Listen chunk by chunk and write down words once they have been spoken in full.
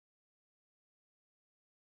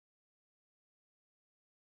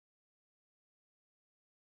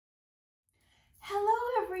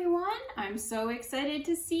Hello everyone, I'm so excited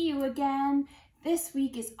to see you again. This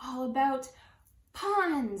week is all about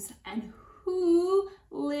ponds, and who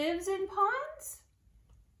lives in ponds?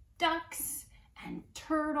 Ducks and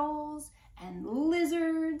turtles and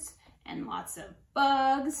lizards and lots of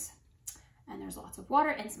bugs, and there's lots of water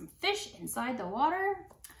and some fish inside the water.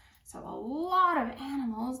 So a lot of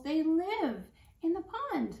animals, they live in the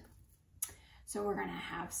pond. So we're gonna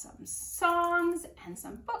have some songs and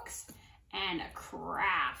some books and a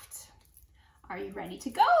craft. Are you ready to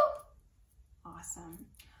go? Awesome.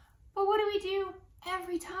 But what do we do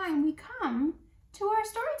every time we come to our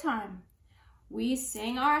story time? We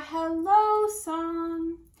sing our hello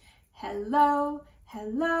song. Hello,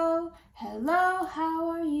 hello, hello, how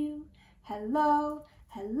are you? Hello,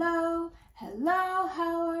 hello, hello,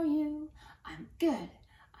 how are you? I'm good,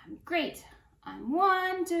 I'm great, I'm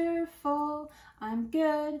wonderful, I'm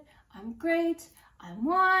good, I'm great, I'm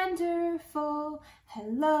wonderful.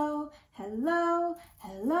 Hello, hello,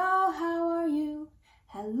 hello, how are you?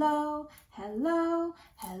 Hello, hello,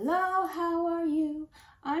 hello, how are you?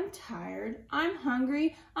 I'm tired, I'm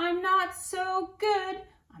hungry, I'm not so good.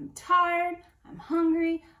 I'm tired, I'm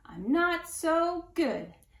hungry, I'm not so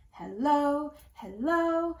good. Hello,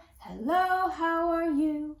 hello, hello, how are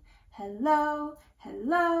you? Hello,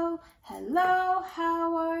 hello, hello,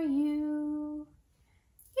 how are you?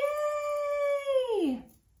 Yay!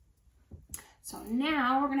 So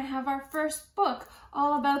now we're going to have our first book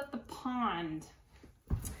all about the pond.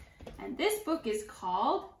 And this book is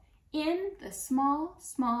called In the Small,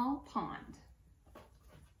 Small Pond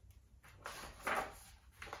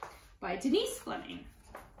by Denise Fleming.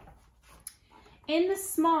 In the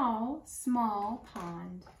small, small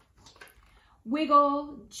pond,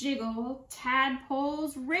 wiggle, jiggle,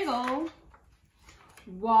 tadpoles wriggle,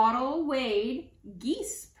 waddle, wade,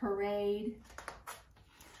 geese parade.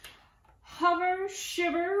 Hover,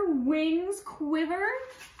 shiver, wings quiver.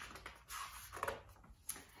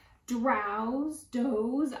 Drowse,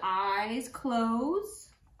 doze, eyes close.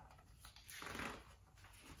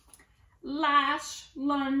 Lash,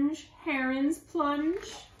 lunge, herons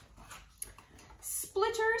plunge.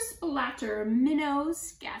 Splitter, splatter, minnows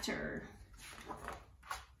scatter.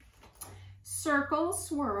 Circle,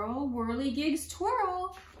 swirl, whirligigs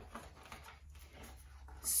twirl.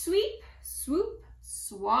 Sweep, swoop,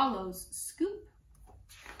 swallows scoop.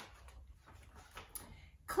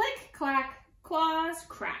 Click, clack, claws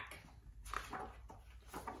crack.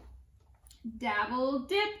 Dabble,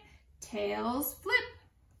 dip, tails flip.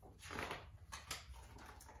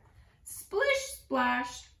 Splish,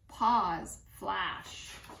 splash, paws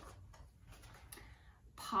flash.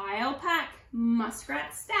 Pile, pack,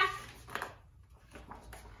 muskrat stack.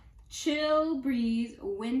 Chill breeze,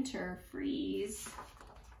 winter freeze.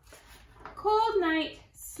 Cold night,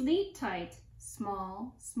 sleep tight,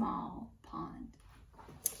 small, small pond.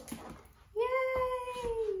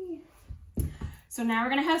 Yay! So now we're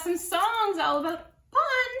gonna have some songs all about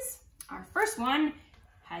ponds. Our first one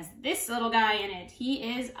has this little guy in it. He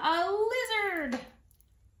is a lizard.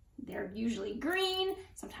 They're usually green,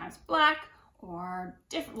 sometimes black, or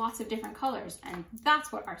lots of different colors. And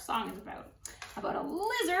that's what our song is about a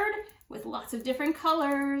lizard with lots of different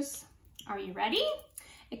colors. Are you ready?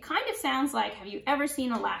 It kind of sounds like, have you ever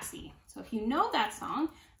seen a lassie? So if you know that song,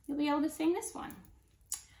 you'll be able to sing this one.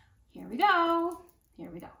 Here we go. Here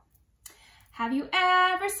we go. Have you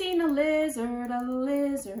ever seen a lizard, a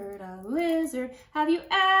lizard, a lizard? Have you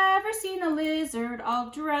ever seen a lizard all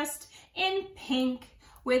dressed in pink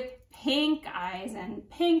with pink eyes and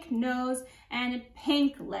pink nose and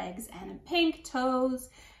pink legs and pink toes?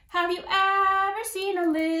 Have you ever seen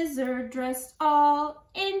a lizard dressed all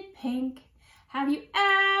in pink? Have you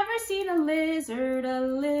ever seen a lizard, a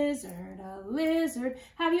lizard, a lizard?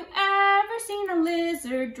 Have you ever seen a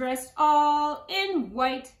lizard dressed all in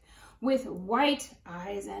white with white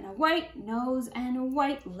eyes and a white nose and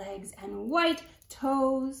white legs and white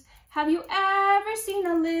toes? Have you ever seen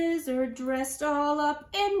a lizard dressed all up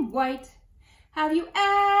in white? Have you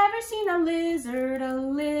ever seen a lizard, a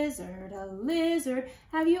lizard, a lizard?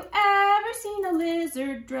 Have you ever seen a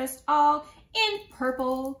lizard dressed all in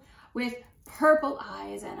purple with purple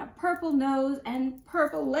eyes and a purple nose and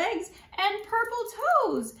purple legs and purple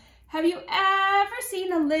toes? Have you ever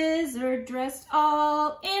seen a lizard dressed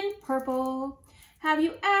all in purple? Have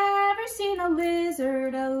you ever seen a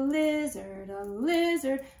lizard, a lizard, a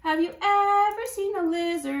lizard? Have you ever seen a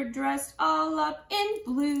lizard dressed all up in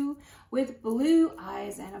blue with blue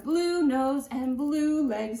eyes and a blue nose and blue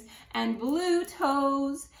legs and blue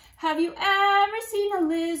toes? Have you ever seen a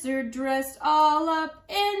lizard dressed all up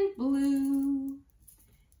in blue?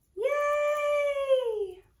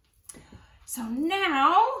 Yay! So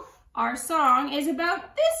now our song is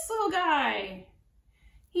about this little guy.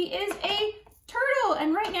 He is a turtle,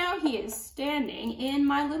 and right now he is standing in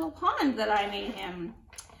my little pond that I made him.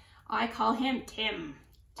 I call him Tim,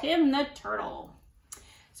 Tim the turtle.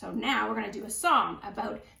 So now we're gonna do a song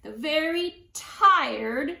about the very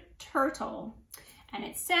tired turtle. And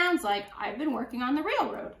it sounds like I've been working on the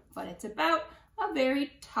railroad, but it's about a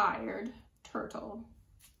very tired turtle.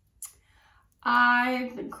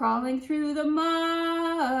 I've been crawling through the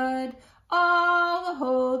mud all the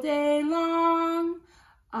whole day long.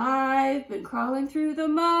 I've been crawling through the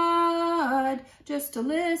mud just to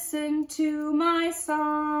listen to my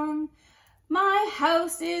song. My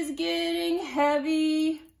house is getting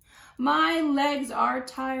heavy. My legs are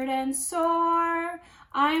tired and sore.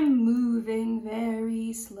 I'm moving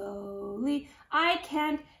very slowly. I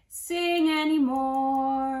can't sing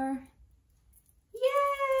anymore.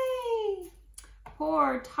 Yay!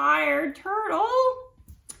 Poor tired turtle.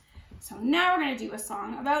 So now we're gonna do a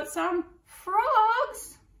song about some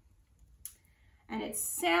frogs. And it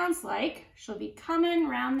sounds like she'll be coming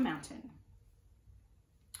round the mountain.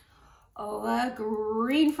 Oh, a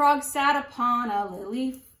green frog sat upon a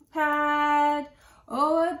lily pad.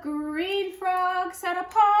 Oh, a green frog sat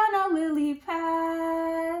upon a lily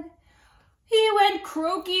pad. He went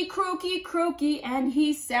croaky, croaky, croaky, and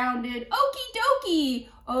he sounded okie dokie.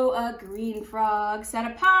 Oh, a green frog sat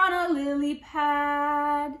upon a lily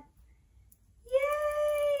pad.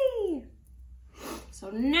 Yay!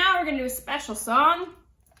 So now we're gonna do a special song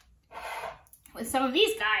with some of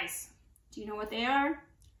these guys. Do you know what they are?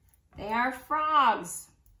 They are frogs.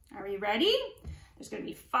 Are we ready? There's gonna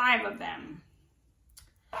be 5 of them.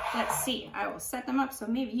 Let's see, I will set them up so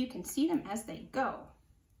maybe you can see them as they go.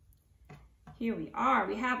 Here we are,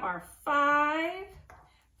 we have our 5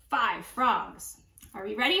 frogs. Are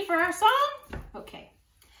we ready for our song? Okay.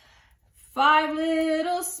 5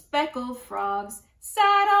 little speckled frogs sat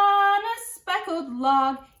on a speckled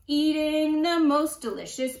log, eating the most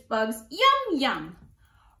delicious bugs, yum, yum.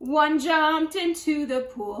 One jumped into the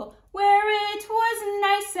pool where it was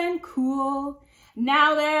nice and cool.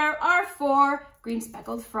 Now there are 4 green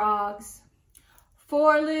speckled frogs.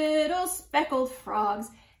 4 little speckled frogs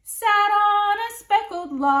sat on a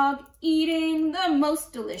speckled log, eating the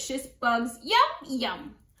most delicious bugs, yum,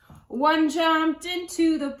 yum. One jumped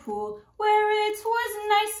into the pool where it was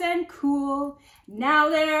nice and cool. Now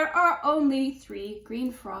there are only 3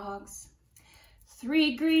 green frogs.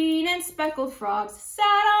 3 green and speckled frogs sat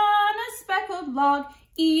on a speckled log,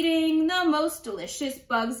 eating the most delicious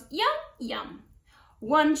bugs, yum, yum.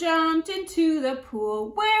 One jumped into the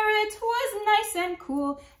pool where it was nice and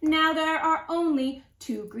cool. Now there are only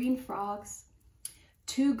 2 green frogs.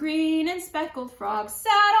 2 green and speckled frogs sat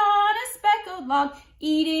on a speckled log,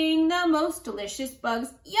 eating the most delicious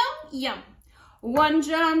bugs, yum, yum. One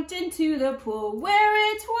jumped into the pool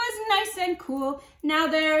where it was nice and cool. Now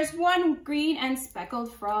there's 1 green and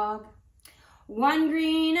speckled frog. 1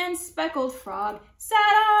 green and speckled frog sat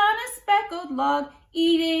on a speckled log,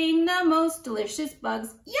 eating the most delicious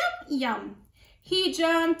bugs, yum, yum. He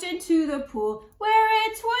jumped into the pool where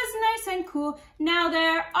it was nice and cool. Now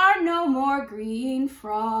there are no more green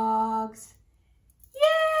frogs.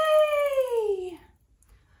 Yay!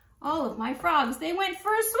 All of my frogs, they went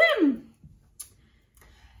for a swim.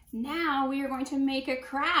 Now we are going to make a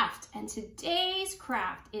craft, and today's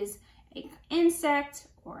craft is an insect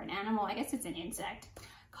or an animal, I guess it's an insect,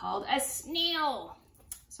 called a snail.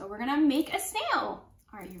 So we're gonna make a snail.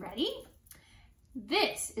 Are you ready?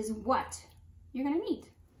 This is what you're gonna need.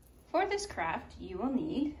 For this craft, you will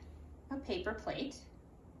need a paper plate,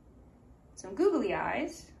 some googly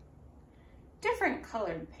eyes, different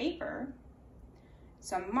colored paper,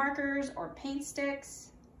 some markers or paint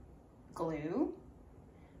sticks, glue,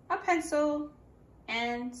 a pencil,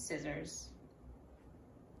 and scissors.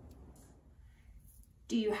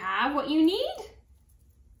 Do you have what you need?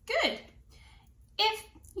 Good. If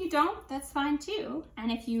you don't, that's fine too.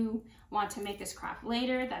 And if you want to make this craft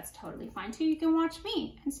later, that's totally fine too. You can watch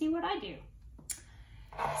me and see what I do.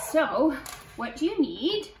 So what you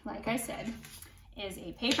need, like I said, is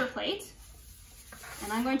a paper plate.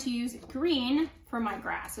 And I'm going to use green for my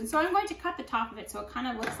grass. And so I'm going to cut the top of it so it kind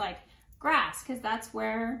of looks like grass, because that's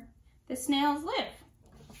where the snails live.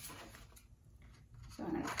 So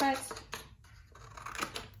I'm going to cut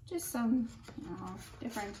just some,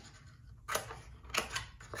 different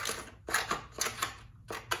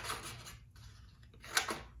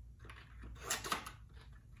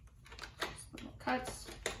little cuts,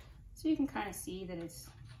 so you can kind of see that it's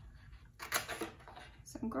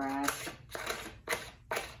some grass.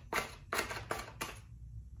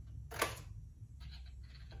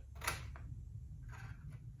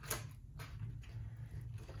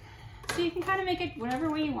 So you can kind of make it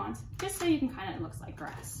whatever way you want, just so you can kind of, it looks like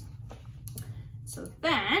grass. So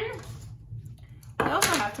then, we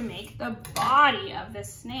also have to make the body of the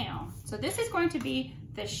snail. So this is going to be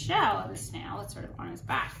the shell of the snail. It's sort of on his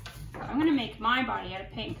back. So I'm gonna make my body out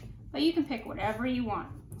of pink, but you can pick whatever you want.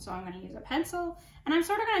 So I'm gonna use a pencil, and I'm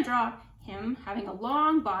sort of gonna draw him having a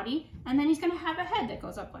long body, and then he's gonna have a head that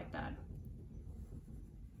goes up like that.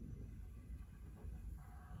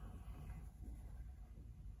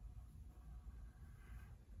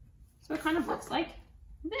 So it kind of looks like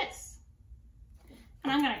this.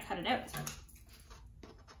 And I'm gonna cut it out.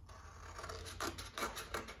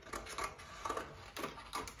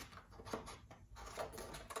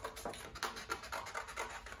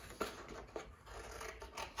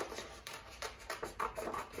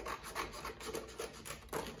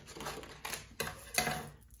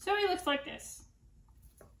 So he looks like this.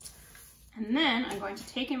 And then I'm going to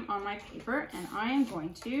take him on my paper and I am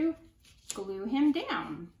going to glue him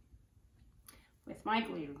down with my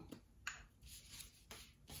glue.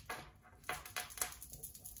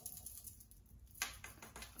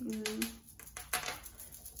 Glue.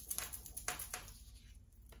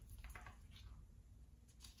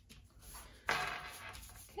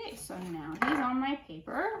 Okay, so now he's on my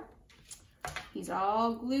paper. He's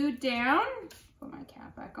all glued down. Put my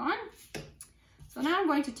cap back on. So now I'm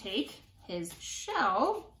going to take his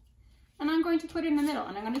shell and I'm going to put it in the middle,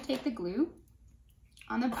 and I'm going to take the glue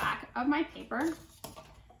on the back of my paper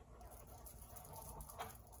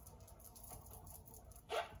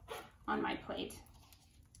on my plate,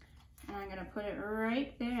 and I'm going to put it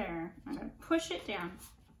right there. I'm going to push it down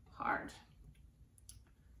hard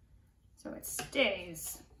so it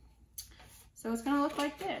stays. So it's going to look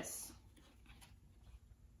like this.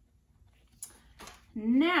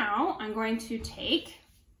 Now I'm going to take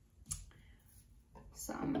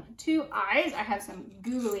two eyes. I have some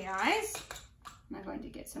googly eyes. I'm going to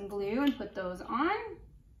get some glue and put those on.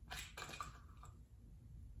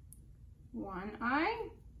 One eye.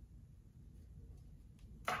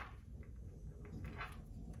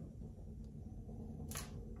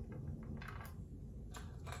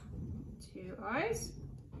 Two eyes.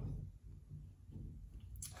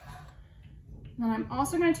 Then I'm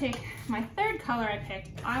also going to take my third color I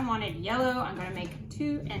picked. I wanted yellow. I'm going to make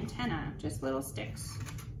two antennae, just little sticks.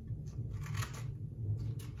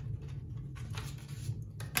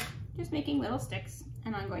 Just making little sticks,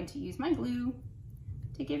 and I'm going to use my glue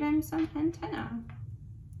to give him some antenna.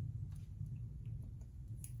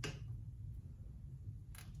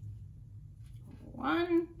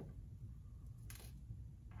 One,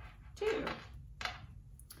 two.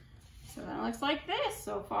 So that looks like this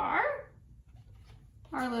so far,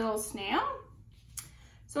 our little snail.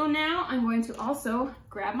 So now I'm going to also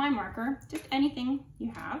grab my marker, just anything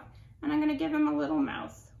you have, and I'm going to give him a little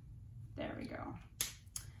mouth. There we go.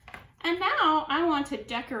 And now I want to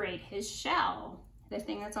decorate his shell, the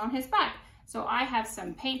thing that's on his back. So I have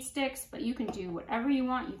some paint sticks, but you can do whatever you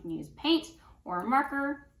want. You can use paint or a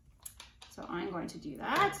marker. So I'm going to do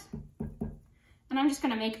that. And I'm just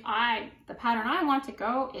going to make the pattern I want to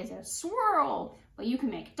go is a swirl, but you can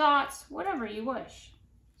make dots, whatever you wish.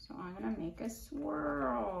 So I'm going to make a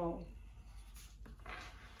swirl.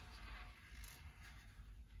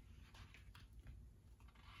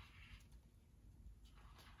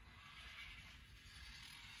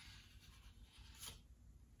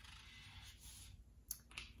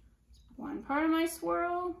 One part of my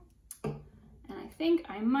swirl, and I think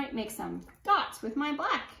I might make some dots with my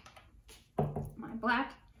black. My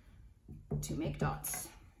black to make dots.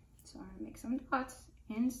 So I'm gonna make some dots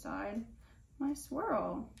inside my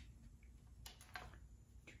swirl.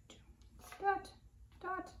 Dot,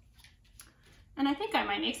 dot. And I think I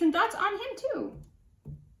might make some dots on him too.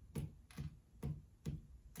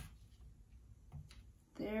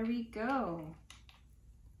 There we go.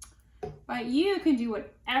 But you can do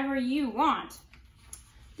whatever you want.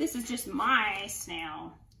 This is just my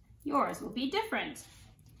snail. Yours will be different.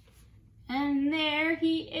 And there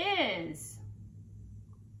he is.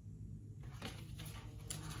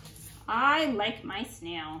 I like my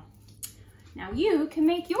snail. Now you can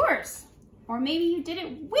make yours. Or maybe you did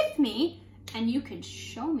it with me and you can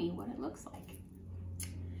show me what it looks like.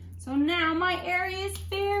 So now my area is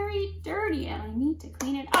very dirty and I need to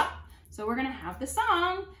clean it up. So we're gonna have the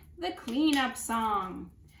song, the cleanup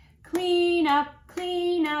song. Clean up,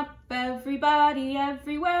 everybody,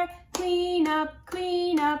 everywhere. Clean up,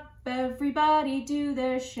 everybody, do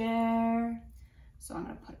their share. So I'm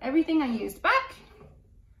gonna put everything I used back.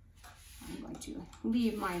 I'm going to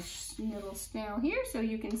leave my little snail here so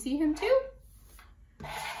you can see him too.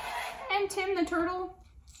 And Tim the turtle.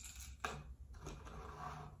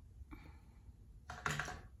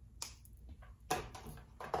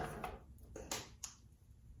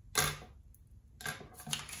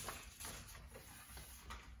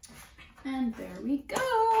 And there we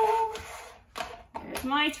go. There's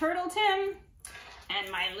my turtle Tim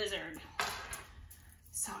and my lizard.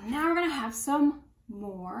 So now we're gonna have some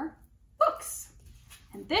more books.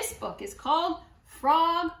 And this book is called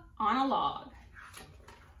Frog on a Log.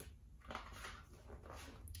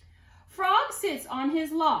 Frog sits on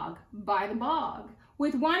his log by the bog.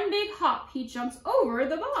 With one big hop, he jumps over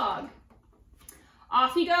the bog.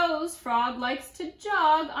 Off he goes, Frog likes to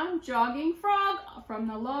jog. I'm jogging Frog from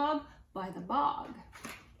the log by the bog.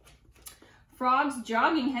 Frog's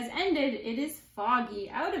jogging has ended, it is foggy.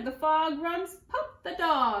 Out of the fog runs Pup the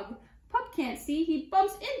dog. Pup can't see, he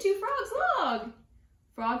bumps into Frog's log.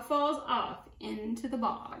 Frog falls off into the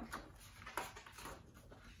bog.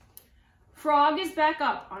 Frog is back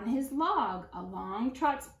up on his log. Along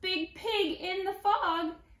trots Big Pig in the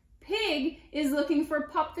fog. Pig is looking for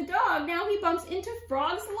Pup the dog. Now he bumps into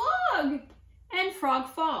Frog's log. And Frog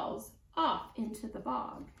falls off into the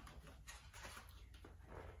bog.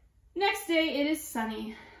 Next day it is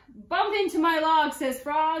sunny. Bump into my log, says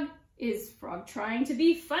Frog. Is Frog trying to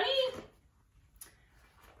be funny?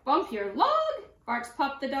 Bump your log, barks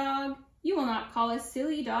Pup the dog. You will not call us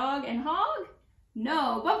silly dog and hog?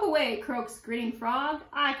 No, bump away, croaks grinning Frog.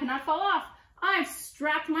 I cannot fall off. I've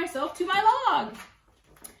strapped myself to my log.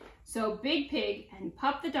 So Big Pig and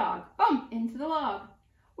Pup the dog bump into the log,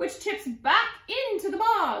 which tips back into the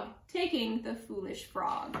bog, taking the foolish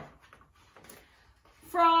Frog.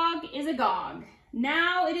 Frog is agog.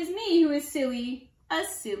 Now it is me who is silly, a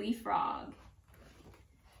silly frog.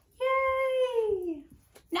 Yay!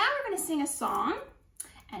 Now we're going to sing a song,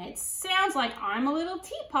 and it sounds like I'm a little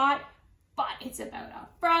teapot, but it's about a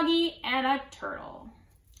froggy and a turtle.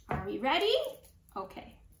 Are we ready?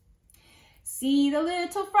 Okay. See the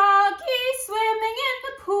little froggy swimming in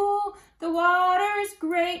the pool. The water's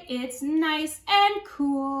great, it's nice and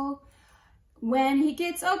cool. When he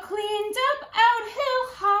gets all cleaned up, out he'll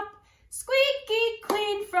hop, squeaky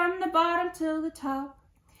clean from the bottom till the top.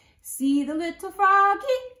 See the little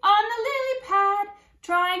froggy on the lily pad,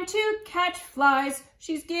 trying to catch flies,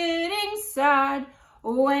 she's getting sad.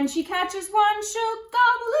 When she catches one, she'll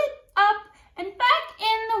gobble it up, and back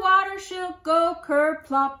in the water she'll go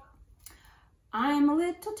kerplop. I'm a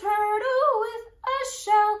little turtle with a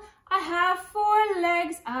shell. I have 4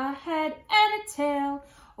 legs, a head, and a tail.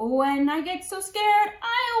 When I get so scared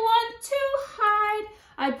I want to hide,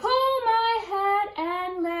 I pull my head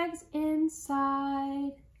and legs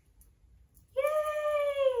inside.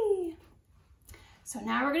 Yay! So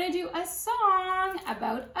now we're going to do a song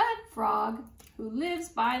about a frog who lives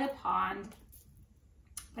by the pond.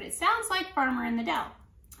 But it sounds like Farmer in the Dell.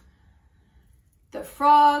 The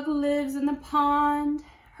frog lives in the pond.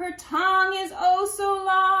 Her tongue is oh so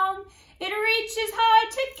long. It reaches high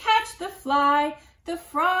to catch the fly. The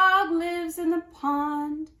frog lives in the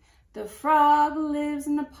pond. The frog lives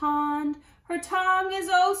in the pond. Her tongue is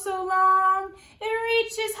oh so long. It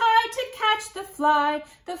reaches high to catch the fly.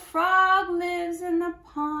 The frog lives in the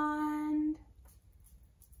pond.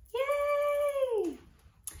 Yay!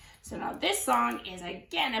 So now this song is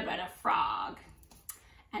again about a frog.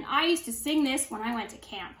 And I used to sing this when I went to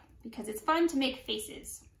camp because it's fun to make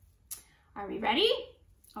faces. Are we ready?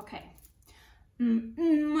 Okay.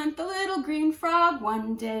 Went the little green frog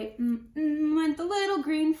one day. Went the little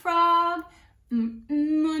green frog.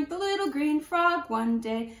 Went the little green frog one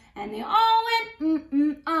day. And they all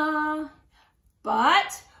went ah.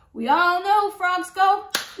 But we all know frogs go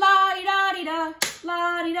la-di-da-di-da,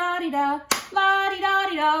 la-di-da-di-da,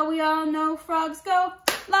 la-di-da-di-da. We all know frogs go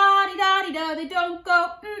la-di-da-di-da. They don't go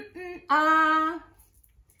ah.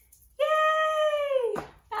 Yay!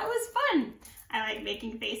 That was fun. I like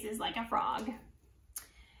making faces like a frog.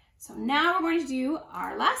 So now we're going to do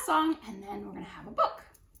our last song, and then we're going to have a book.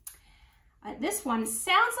 This one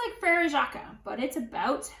sounds like Frere Jacques, but it's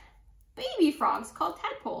about baby frogs called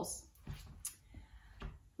tadpoles.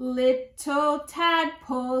 Little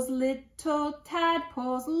tadpoles,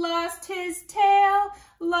 lost his tail,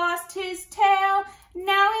 lost his tail.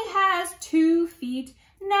 Now he has 2 feet,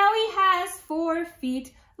 now he has 4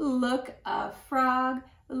 feet. Look a frog,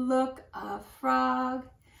 look a frog.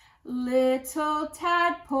 Little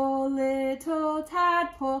tadpole,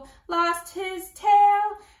 lost his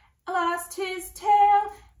tail, lost his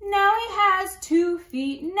tail. Now he has 2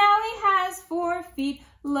 feet, now he has 4 feet.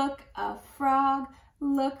 Look a frog,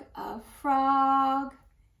 look a frog.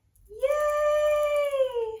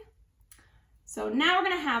 Yay! So now we're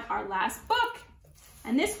gonna have our last book,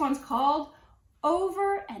 and this one's called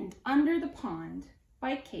Over and Under the Pond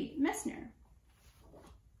by Kate Messner.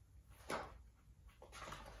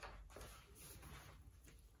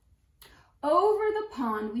 Over the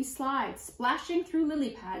pond we slide, splashing through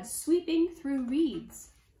lily pads, sweeping through reeds.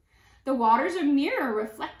 The water's a mirror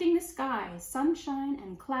reflecting the sky, sunshine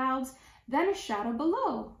and clouds, then a shadow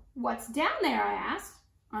below. What's down there, I asked.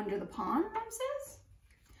 Under the pond, Rum says.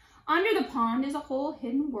 Under the pond is a whole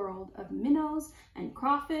hidden world of minnows and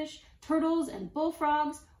crawfish, turtles and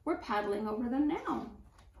bullfrogs. We're paddling over them now.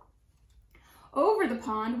 Over the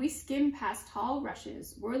pond, we skim past tall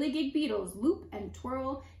rushes, whirligig beetles loop and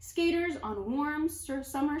twirl, skaters on warm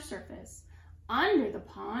summer surface. Under the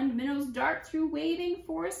pond, minnows dart through waving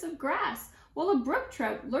forests of grass, while a brook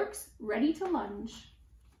trout lurks ready to lunge.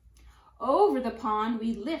 Over the pond,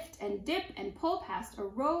 we lift and dip and pull past a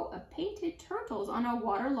row of painted turtles on a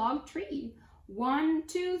waterlogged tree. 1,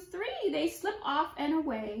 2, 3, they slip off and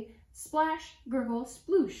away, splash, gurgle,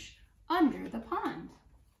 sploosh, under the pond.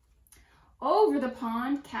 Over the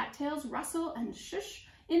pond, cattails rustle and shush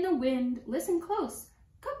in the wind. Listen close.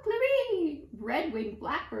 Cock-clee-ree! Red-winged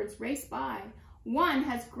blackbirds race by. One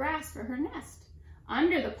has grass for her nest.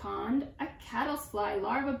 Under the pond, a caddisfly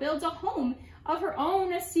larva builds a home of her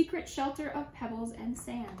own, a secret shelter of pebbles and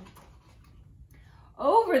sand.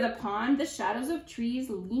 Over the pond, the shadows of trees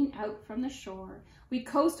lean out from the shore. We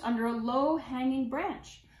coast under a low-hanging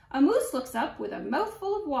branch. A moose looks up with a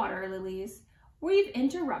mouthful of water lilies. We've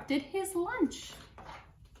interrupted his lunch.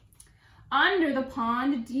 Under the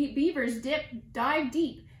pond, beavers dive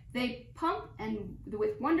deep. They pump and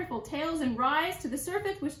with wonderful tails and rise to the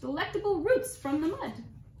surface with delectable roots from the mud.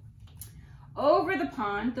 Over the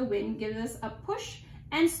pond, the wind gives us a push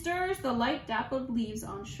and stirs the light dappled leaves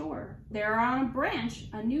on shore. There on a branch,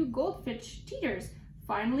 a new goldfinch teeters,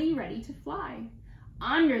 finally ready to fly.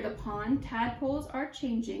 Under the pond, tadpoles are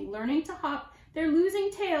changing, learning to hop, they're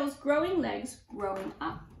losing tails, growing legs, growing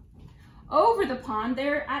up. Over the pond,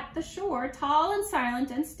 there at the shore, tall and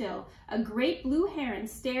silent and still, a great blue heron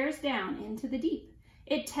stares down into the deep.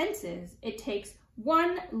 It tenses, it takes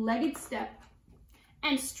one-legged step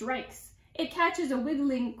and strikes. It catches a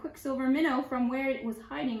wiggling quicksilver minnow from where it was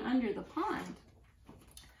hiding under the pond.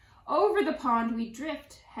 Over the pond we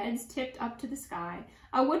drift, heads tipped up to the sky.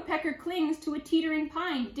 A woodpecker clings to a teetering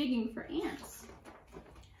pine, digging for ants.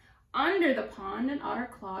 Under the pond, an otter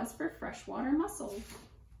claws for freshwater mussels.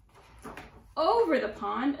 Over the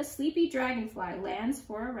pond, a sleepy dragonfly lands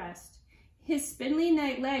for a rest. His spindly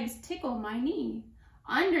legs tickle my knee.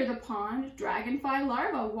 Under the pond, dragonfly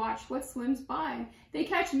larvae watch what swims by. They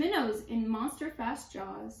catch minnows in monster-fast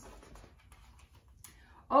jaws.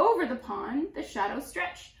 Over the pond, the shadows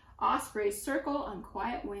stretch. Ospreys circle on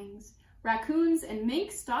quiet wings. Raccoons and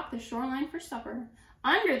mink stalk the shoreline for supper.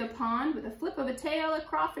 Under the pond, with a flip of a tail, a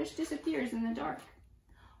crawfish disappears in the dark.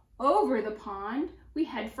 Over the pond, we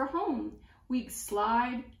head for home. We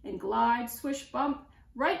slide and glide, swish, bump,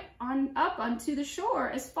 right on up onto the shore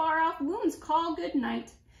as far off loons call good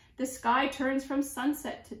night. The sky turns from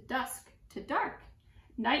sunset to dusk to dark.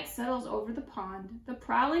 Night settles over the pond. The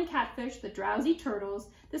prowling catfish, the drowsy turtles,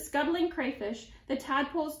 the scuttling crayfish, the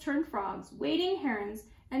tadpoles turn frogs, wading herons,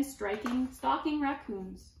 and stalking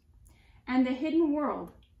raccoons. And the hidden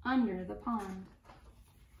world under the pond.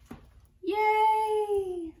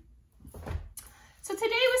 Yay! So today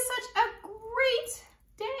was such a great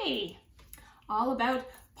day. All about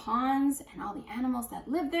ponds and all the animals that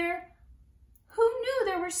live there. Who knew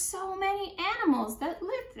there were so many animals that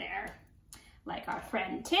lived there? Like our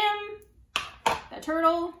friend Tim, the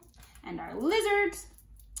turtle, and our lizards,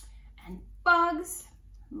 and bugs,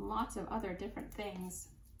 and lots of other different things.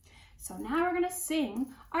 So now we're gonna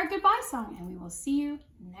sing our goodbye song and we will see you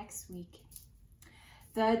next week.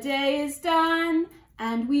 The day is done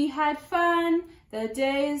and we had fun. The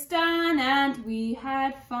day is done and we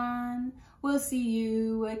had fun. We'll see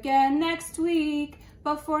you again next week,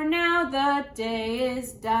 but for now the day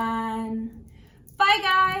is done. Bye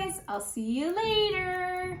guys, I'll see you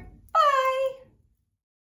later.